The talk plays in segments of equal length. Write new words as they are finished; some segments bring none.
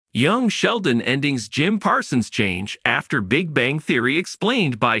Young Sheldon endings Jim Parsons change after Big Bang Theory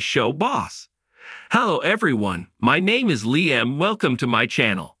explained by show boss. Hello everyone, my name is Liam. Welcome to my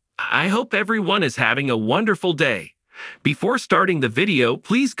channel. I hope everyone is having a wonderful day. Before starting the video,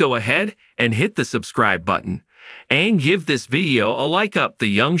 please go ahead and hit the subscribe button and give this video a like up. The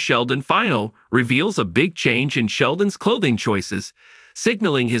Young Sheldon final reveals a big change in Sheldon's clothing choices,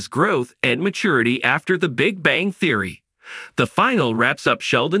 signaling his growth and maturity after the Big Bang Theory. The final wraps up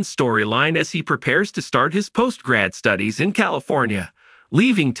Sheldon's storyline as he prepares to start his post-grad studies in California,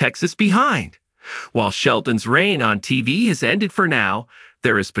 leaving Texas behind. While Sheldon's reign on TV has ended for now,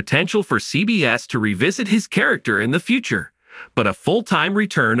 there is potential for CBS to revisit his character in the future, but a full-time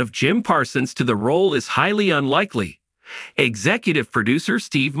return of Jim Parsons to the role is highly unlikely. Executive producer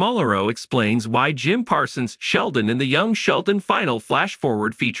Steve Mollereau explains why Jim Parsons' Sheldon in the Young Sheldon final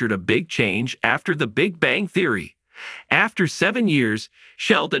flash-forward featured a big change after the Big Bang Theory. After 7 years,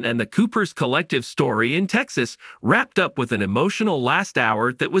 Sheldon and the Coopers' collective story in Texas wrapped up with an emotional last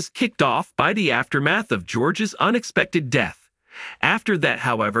hour that was kicked off by the aftermath of George's unexpected death. After that,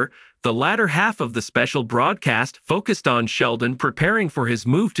 however, the latter half of the special broadcast focused on Sheldon preparing for his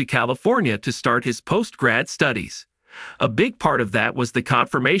move to California to start his post-grad studies. A big part of that was the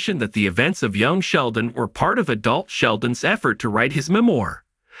confirmation that the events of young Sheldon were part of adult Sheldon's effort to write his memoir.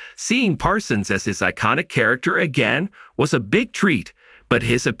 Seeing Parsons as his iconic character again was a big treat, but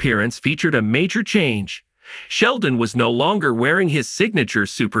his appearance featured a major change. Sheldon was no longer wearing his signature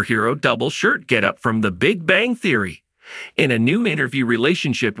superhero double shirt getup from the Big Bang Theory. In a new interview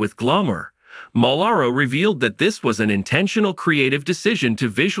relationship with Glamour, Mollereau revealed that this was an intentional creative decision to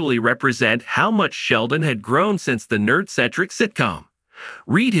visually represent how much Sheldon had grown since the nerd-centric sitcom.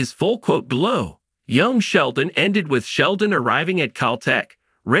 Read his full quote below. Young Sheldon ended with Sheldon arriving at Caltech,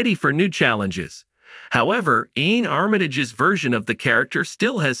 ready for new challenges. However, Ian Armitage's version of the character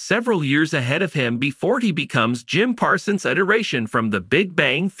still has several years ahead of him before he becomes Jim Parsons' iteration from the Big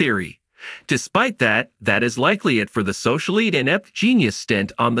Bang Theory. Despite that, that is likely it for the socially inept genius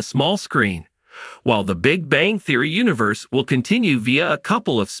stint on the small screen. While the Big Bang Theory universe will continue via a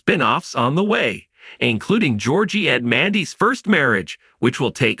couple of spin-offs on the way, including Georgie and Mandy's first marriage, which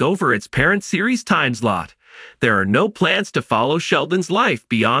will take over its parent series time slot. There are no plans to follow Sheldon's life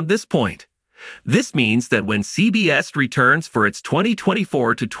beyond this point. This means that when CBS returns for its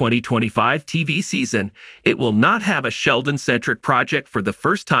 2024 to 2025 TV season, it will not have a Sheldon-centric project for the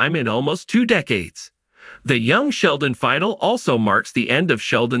first time in almost 2 decades. The Young Sheldon final also marks the end of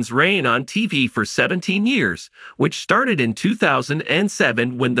Sheldon's reign on TV for 17 years, which started in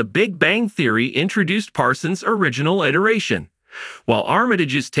 2007 when The Big Bang Theory introduced Parsons' original iteration. While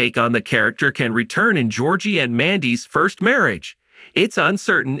Armitage's take on the character can return in Georgie and Mandy's first marriage, it's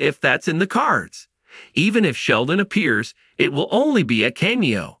uncertain if that's in the cards. Even if Sheldon appears, it will only be a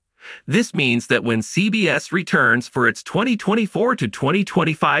cameo. This means that when CBS returns for its 2024 to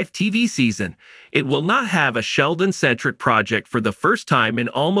 2025 TV season, it will not have a Sheldon-centric project for the first time in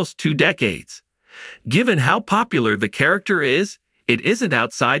almost 2 decades. Given how popular the character is, it isn't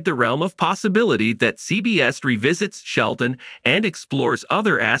outside the realm of possibility that CBS revisits Sheldon and explores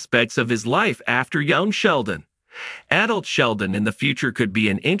other aspects of his life after young Sheldon. Adult Sheldon in the future could be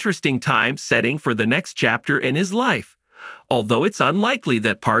an interesting time setting for the next chapter in his life, although it's unlikely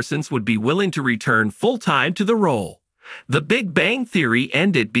that Parsons would be willing to return full-time to the role. The Big Bang Theory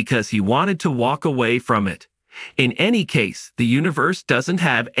ended because he wanted to walk away from it. In any case, the universe doesn't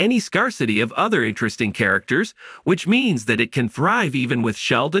have any scarcity of other interesting characters, which means that it can thrive even with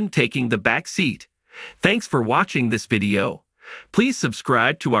Sheldon taking the back seat. Thanks for watching this video. Please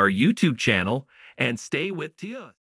subscribe to our YouTube channel and stay with us.